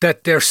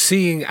 that they're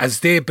seeing, as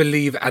they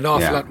believe, an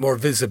awful lot more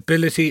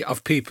visibility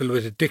of people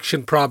with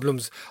addiction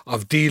problems,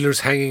 of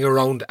dealers hanging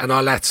around and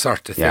all that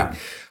sort of thing.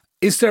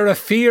 Is there a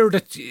fear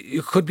that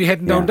you could be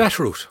heading down that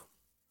route?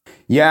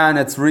 Yeah, and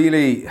it's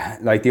really,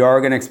 like, the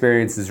Oregon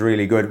experience is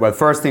really good. Well,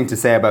 first thing to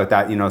say about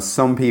that,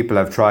 some people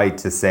have tried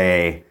to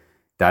say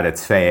that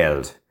it's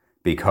failed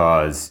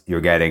because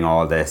you're getting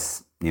all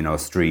this,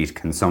 street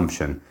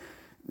consumption.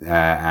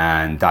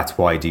 And that's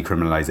why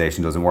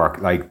decriminalisation doesn't work.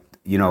 Like,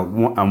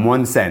 in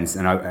one sense,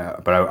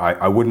 but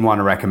I wouldn't want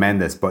to recommend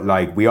this, but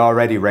like, we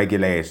already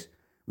regulate,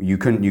 you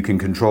can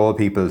control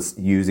people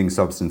using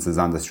substances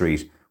on the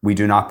street. We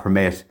do not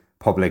permit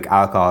public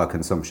alcohol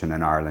consumption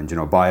in Ireland.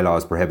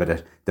 Bylaws prohibit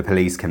it. The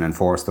police can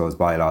enforce those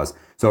bylaws.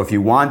 So if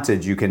you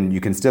wanted, you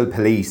can still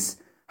police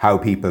how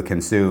people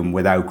consume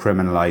without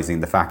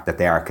criminalising the fact that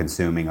they are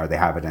consuming or they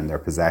have it in their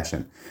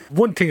possession.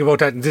 One thing about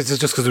that, and this is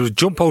just because it would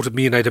jump out at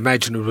me, and I'd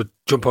imagine it would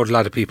jump out a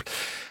lot of people.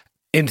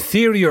 In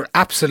theory, you're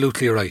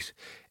absolutely right.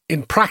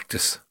 In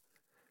practice,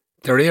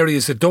 there are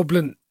areas of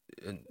Dublin,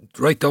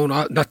 right down,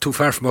 not too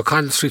far from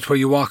O'Connell Street, where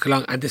you walk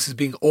along, and this is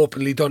being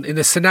openly done in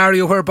a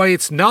scenario whereby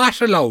it's not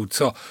allowed.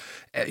 So,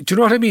 do you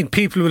know what I mean?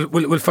 People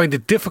will find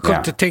it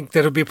difficult to think that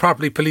it'll be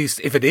properly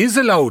policed if it is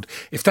allowed,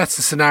 if that's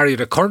the scenario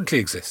that currently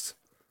exists.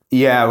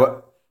 Yeah,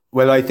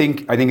 well, I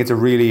think it's a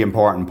really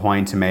important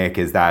point to make,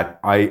 is that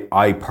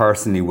I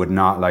personally would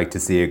not like to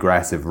see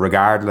aggressive,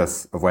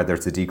 regardless of whether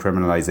it's a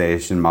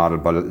decriminalisation model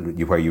but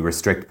where you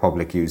restrict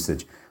public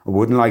usage. I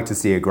wouldn't like to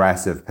see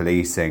aggressive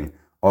policing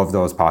of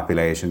those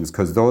populations,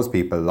 because those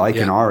people, like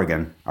in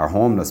Oregon, are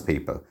homeless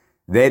people.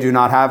 They do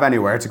not have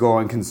anywhere to go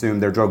and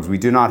consume their drugs. We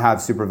do not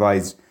have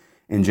supervised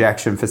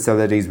injection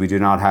facilities. We do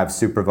not have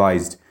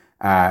supervised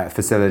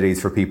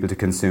facilities for people to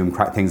consume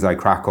things like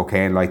crack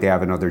cocaine like they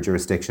have in other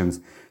jurisdictions.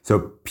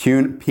 So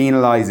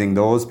penalising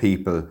those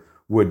people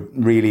would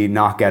really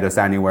not get us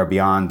anywhere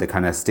beyond the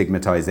kind of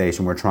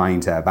stigmatisation we're trying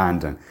to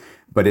abandon.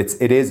 But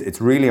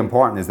it's really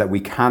important is that we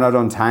cannot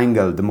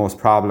untangle the most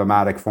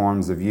problematic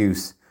forms of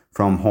use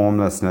from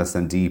homelessness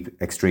and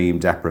deep extreme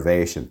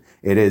deprivation.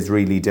 It is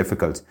really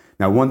difficult.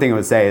 Now, one thing I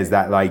would say is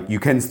that you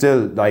can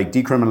still,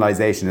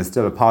 decriminalisation is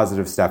still a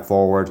positive step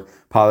forward.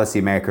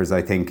 Policymakers,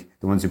 I think,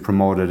 the ones who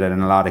promoted it,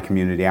 and a lot of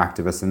community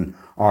activists in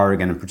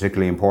Oregon and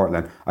particularly in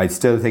Portland, I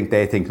still think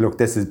they think, look,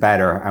 this is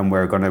better and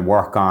we're going to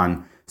work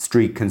on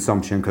street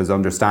consumption, because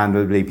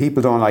understandably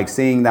people don't like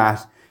seeing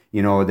that.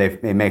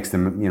 It makes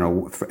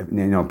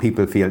them,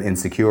 people feel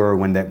insecure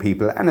when that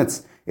people, and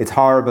it's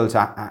horrible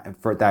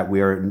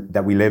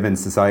that we live in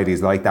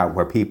societies like that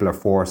where people are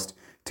forced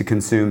to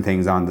consume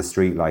things on the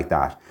street like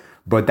that.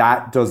 But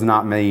that does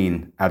not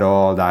mean at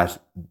all that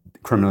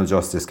criminal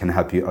justice can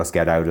help us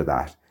get out of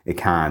that. It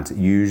can't.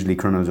 Usually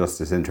criminal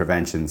justice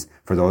interventions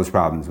for those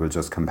problems will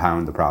just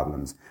compound the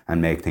problems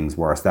and make things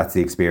worse. That's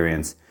the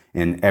experience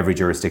in every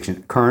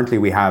jurisdiction. Currently,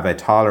 we have a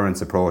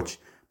tolerance approach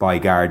by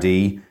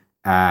Gardaí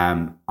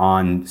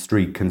on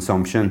street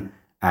consumption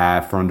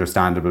for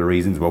understandable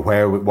reasons. Well,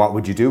 what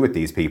would you do with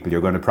these people?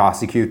 You're going to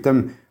prosecute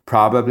them,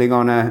 probably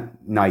going to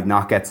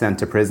not get sent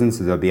to prison,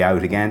 so they'll be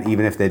out again.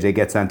 Even if they did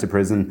get sent to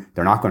prison,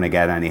 they're not going to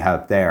get any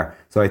help there.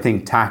 So I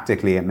think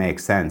tactically it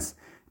makes sense.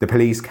 The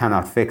police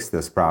cannot fix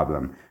this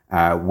problem.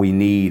 We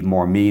need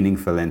more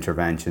meaningful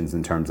interventions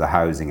in terms of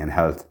housing and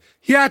health.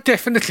 Yeah,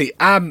 definitely.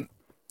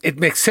 It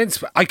makes sense.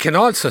 But I can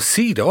also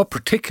see, though,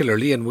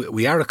 particularly, and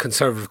we are a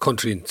conservative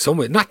country in some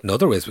ways, not in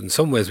other ways, but in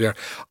some ways we are,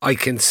 I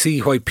can see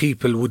why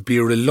people would be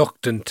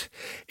reluctant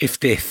if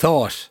they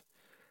thought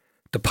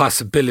the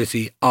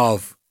possibility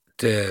of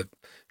there'd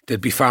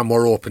be far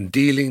more open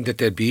dealing, that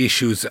there'd be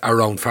issues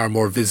around far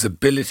more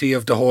visibility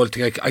of the whole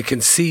thing. I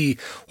can see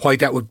why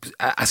that would,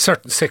 a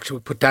certain section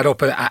would put that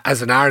up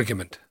as an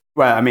argument.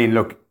 Well, I mean,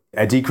 look,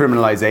 a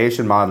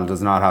decriminalisation model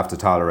does not have to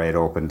tolerate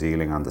open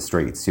dealing on the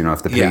streets.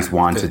 If the police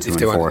wanted to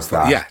enforce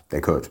that,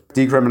 they could.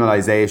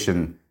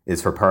 Decriminalisation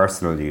is for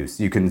personal use.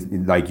 You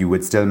can, you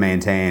would still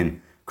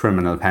maintain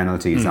criminal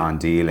penalties on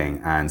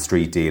dealing and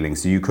street dealing.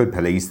 So you could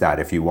police that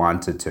if you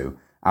wanted to.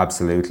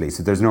 Absolutely.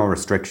 So there's no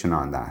restriction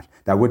on that.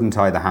 That wouldn't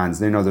tie the hands.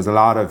 There's a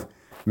lot of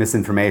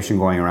misinformation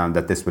going around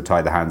that this would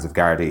tie the hands of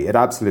Gardaí. It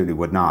absolutely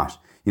would not.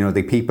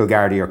 The people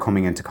Gardaí are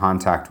coming into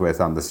contact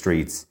with on the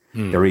streets,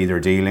 they're either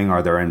dealing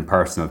or they're in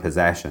personal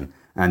possession.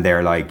 And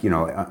they're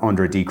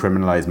under a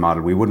decriminalised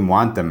model, we wouldn't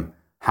want them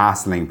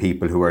hassling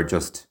people who are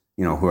just,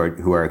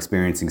 who are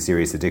experiencing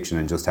serious addiction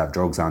and just have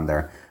drugs on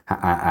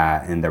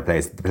in their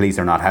place. The police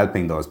are not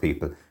helping those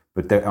people.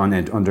 But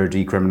under a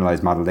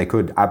decriminalised model, they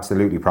could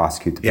absolutely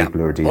prosecute the people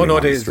who are dealing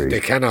on the street. They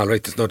can, all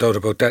right. There's no doubt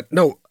about that.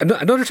 No,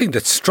 another thing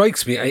that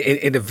strikes me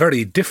in a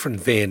very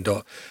different vein,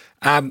 though,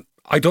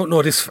 I don't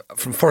know this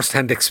from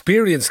first-hand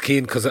experience,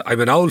 Cian, because I'm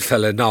an old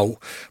fella now,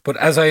 but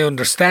as I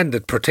understand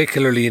it,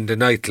 particularly in the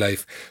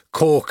nightlife,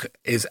 coke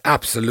is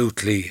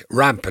absolutely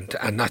rampant,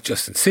 and not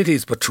just in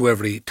cities, but through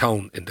every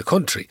town in the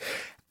country.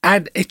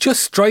 And it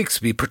just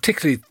strikes me,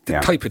 particularly the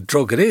type of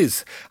drug it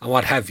is, and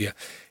what have you.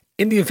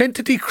 In the event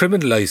of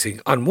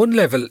decriminalising, on one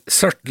level,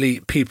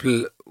 certainly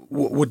people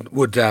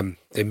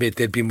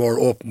they'd be more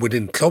open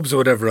within clubs or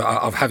whatever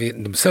of having it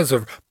in themselves.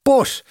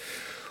 But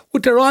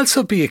would there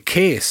also be a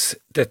case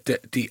that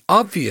the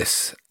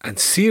obvious and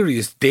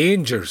serious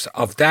dangers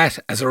of that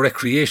as a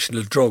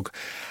recreational drug,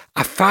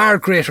 a far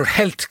greater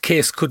health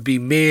case could be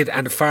made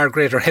and a far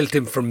greater health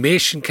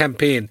information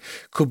campaign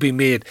could be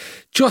made,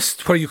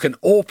 just where you can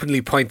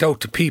openly point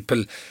out to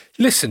people,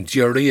 listen, do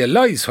you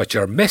realise what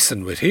you're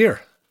messing with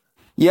here?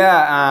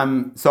 Yeah,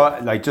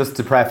 so just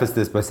to preface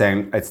this by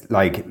saying it's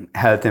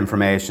health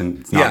information,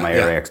 it's not my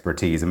area of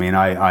expertise. I mean,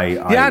 I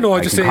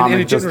just in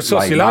a general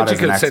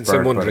sociological sense,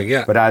 I'm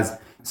wondering, But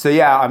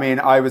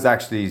I was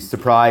actually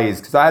surprised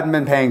because I hadn't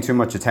been paying too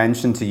much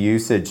attention to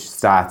usage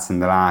stats in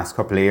the last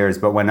couple of years.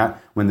 But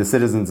when the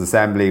Citizens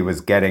Assembly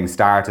was getting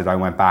started, I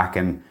went back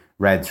and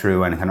read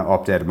through and kind of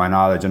updated my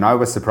knowledge, and I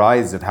was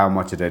surprised at how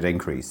much it had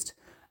increased.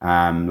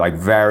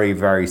 Very,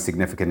 very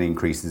significant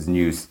increases in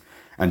use.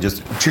 And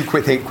just two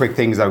quick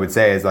things I would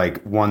say is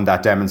one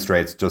that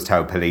demonstrates just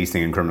how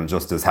policing and criminal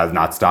justice has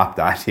not stopped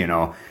that.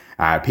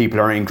 People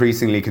are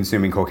increasingly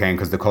consuming cocaine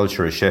because the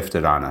culture has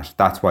shifted on it.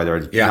 That's why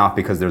not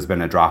because there's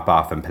been a drop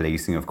off in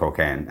policing of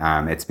cocaine.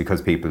 It's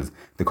because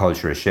the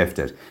culture has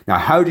shifted. Now,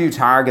 how do you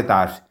target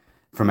that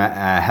from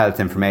a health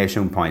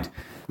information point?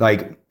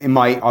 In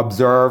my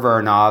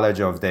observer knowledge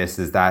of this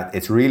is that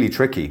it's really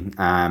tricky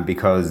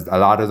because a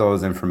lot of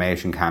those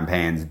information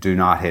campaigns do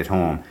not hit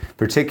home,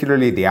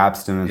 particularly the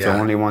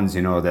abstinence-only ones,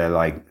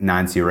 the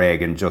Nancy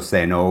Reagan, just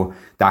say no,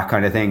 that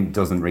kind of thing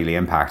doesn't really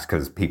impact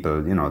because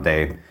people,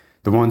 the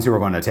ones who are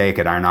going to take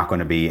it are not going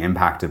to be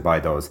impacted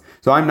by those.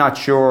 So I'm not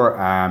sure,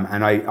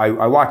 and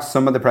I watched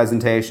some of the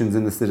presentations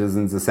in the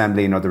Citizens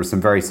Assembly. There were some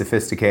very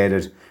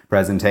sophisticated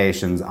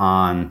presentations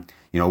on,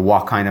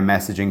 what kind of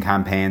messaging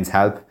campaigns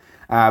help.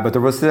 But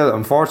there was still,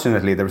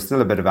 unfortunately, a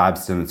bit of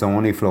abstinence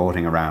only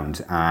floating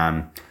around.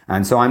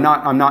 And so I'm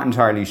not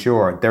entirely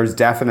sure. There's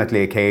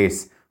definitely a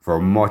case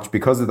for much,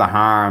 because of the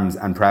harms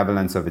and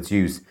prevalence of its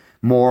use,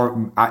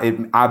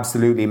 it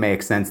absolutely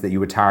makes sense that you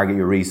would target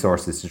your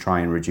resources to try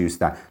and reduce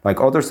that. Like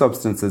other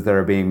substances that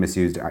are being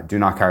misused do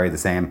not carry the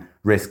same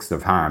risks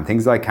of harm.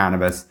 Things like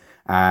cannabis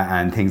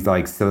and things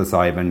like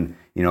psilocybin,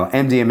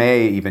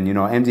 MDMA even,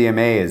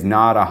 MDMA is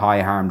not a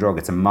high harm drug.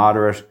 It's a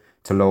moderate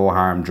to low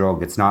harm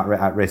drug. It's not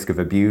at risk of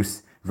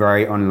abuse,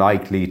 very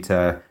unlikely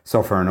to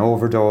suffer an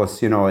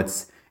overdose.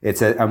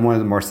 It's one of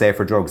the more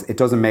safer drugs. It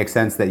doesn't make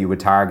sense that you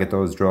would target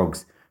those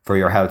drugs for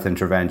your health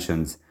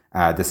interventions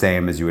the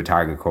same as you would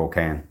target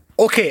cocaine.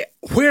 Okay,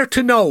 where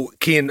to now,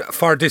 Cian,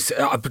 for this?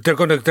 They're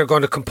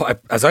going to compile,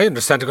 as I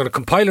understand, they're going to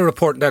compile a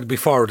report and that'll be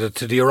forwarded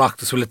to the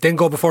Oireachtas. Will it then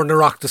go before an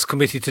Oireachtas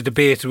committee to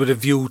debate with a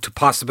view to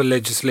possible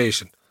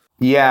legislation?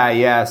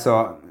 Yeah.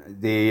 So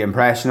the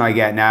impression I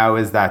get now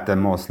is that the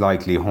most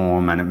likely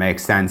home, and it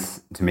makes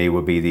sense to me,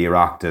 would be the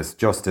Oireachtas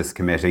Justice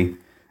Committee,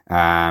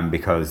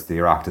 because the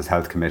Oireachtas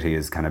Health Committee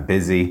is kind of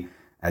busy.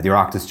 The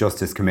Oireachtas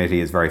Justice Committee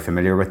is very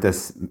familiar with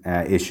this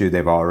issue.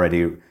 They've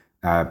already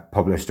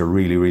published a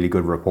really, really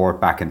good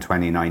report back in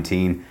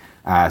 2019.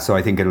 So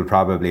I think it'll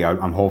probably,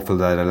 I'm hopeful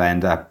that it'll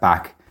end up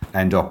back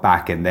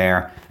in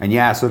there. And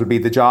so it'll be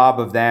the job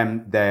of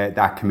them,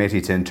 that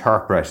committee, to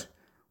interpret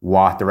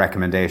what the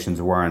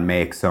recommendations were and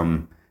make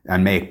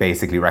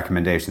basically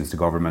recommendations to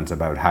government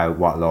about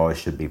what laws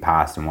should be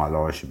passed and what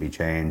laws should be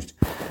changed,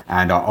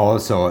 and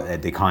also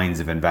the kinds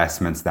of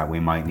investments that we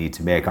might need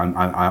to make.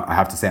 I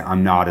have to say,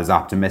 I'm not as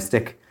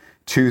optimistic.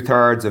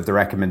 2/3 of the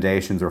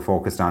recommendations were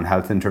focused on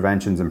health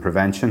interventions and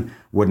prevention.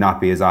 Would not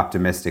be as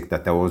optimistic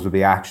that those would be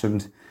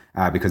actioned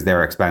because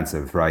they're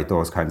expensive, right?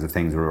 Those kinds of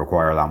things will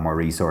require a lot more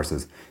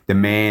resources. The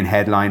main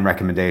headline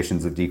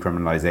recommendations of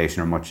decriminalisation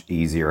are much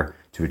easier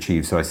to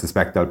achieve. So I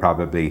suspect they'll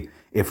probably,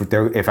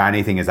 if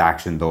anything is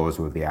actioned, those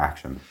will be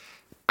actioned.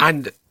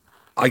 And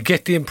I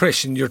get the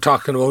impression you're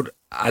talking about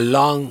a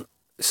long,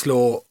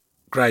 slow,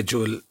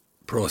 gradual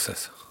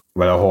process.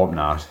 Well, I hope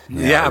not.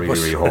 I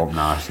really hope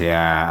not.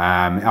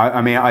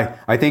 Yeah.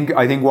 I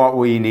think what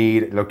we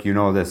need, look, you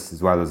know this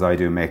as well as I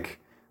do, Mick,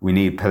 we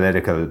need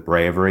political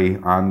bravery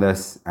on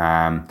this.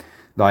 I'll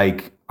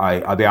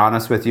be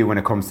honest with you, when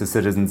it comes to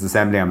Citizens'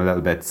 Assembly, I'm a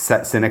little bit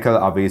cynical,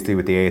 obviously,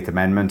 with the 8th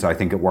Amendment. I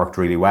think it worked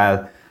really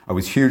well. I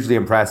was hugely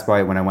impressed by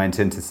it when I went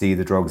in to see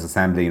the Drugs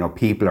Assembly.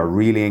 People are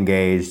really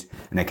engaged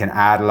and it can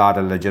add a lot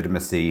of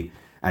legitimacy.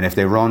 And if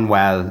they run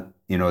well,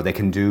 they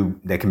can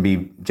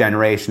be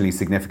generationally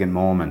significant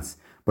moments.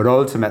 But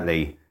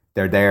ultimately,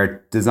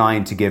 they're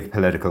designed to give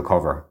political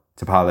cover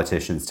to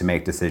politicians to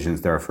make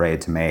decisions they're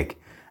afraid to make.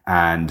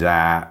 And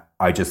I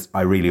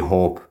really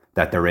hope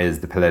that there is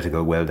the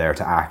political will there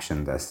to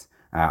action this.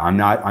 I'm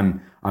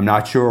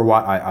not sure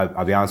what,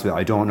 I'll be honest with you,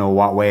 I don't know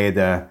what way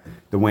the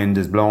wind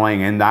is blowing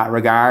in that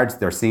regard.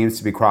 There seems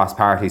to be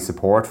cross-party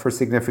support for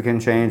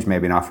significant change,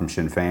 maybe not from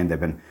Sinn Féin. They've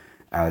been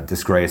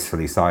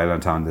disgracefully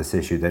silent on this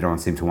issue. They don't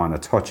seem to want to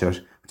touch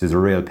it, which is a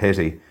real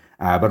pity.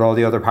 But all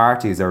the other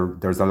parties,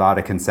 there's a lot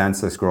of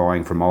consensus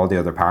growing from all the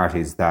other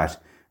parties that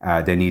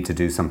they need to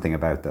do something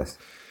about this.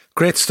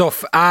 Great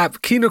stuff.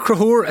 Cian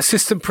O'Crahur,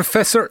 Assistant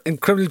Professor in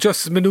Criminal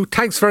Justice Maynooth,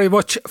 thanks very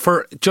much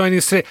for joining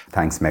us today.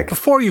 Thanks, Mick.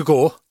 Before you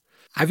go,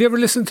 have you ever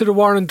listened to The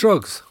War on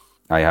Drugs?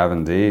 I have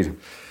indeed.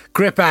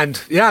 Great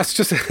band. Yeah, it's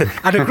just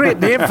and a great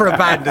name for a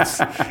band.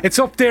 It's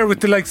up there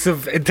with the likes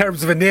of, in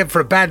terms of a name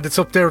for a band, it's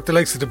up there with the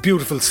likes of the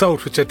Beautiful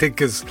South, which I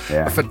think is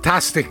a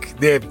fantastic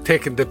name,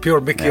 taking the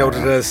pure mickey out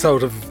of the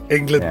south of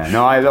England. Yeah.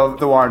 No, I love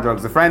The War on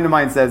Drugs. A friend of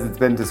mine says it's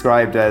been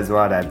described as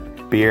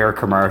beer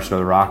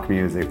commercial rock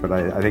music, but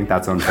I think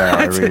that's unfair.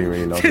 I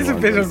really love it. It's a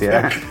bit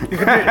unfair.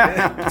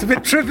 It's a bit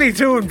trippy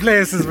too in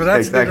places, but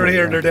that's neither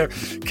here nor there.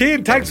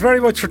 Cian, thanks very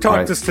much for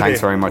talking to us today.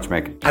 Thanks very much,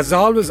 Mick. As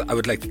always, I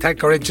would like to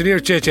thank our engineer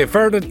JJ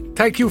Vernon.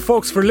 Thank you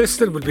folks for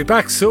listening. We'll be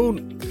back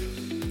soon.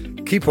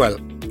 Keep well.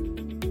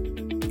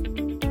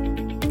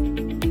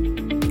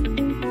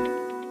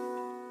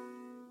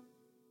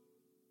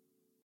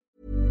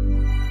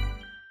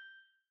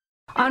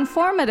 On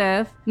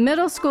Formative,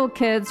 middle school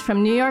kids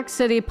from New York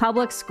City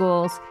public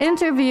schools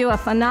interview a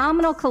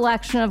phenomenal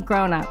collection of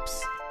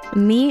grown-ups.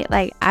 Me,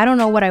 I don't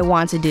know what I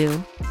want to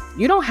do.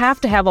 You don't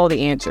have to have all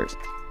the answers.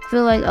 I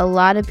feel like a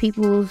lot of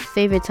people's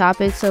favorite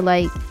topics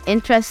are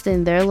interest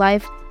in their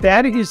life.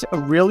 That is a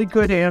really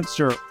good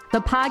answer.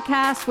 The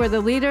podcast where the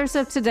leaders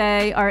of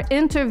today are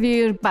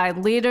interviewed by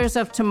leaders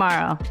of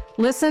tomorrow.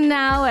 Listen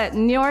now at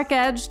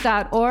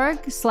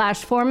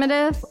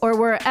newyorkedge.org/formative or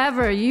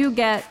wherever you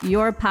get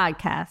your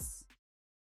podcasts.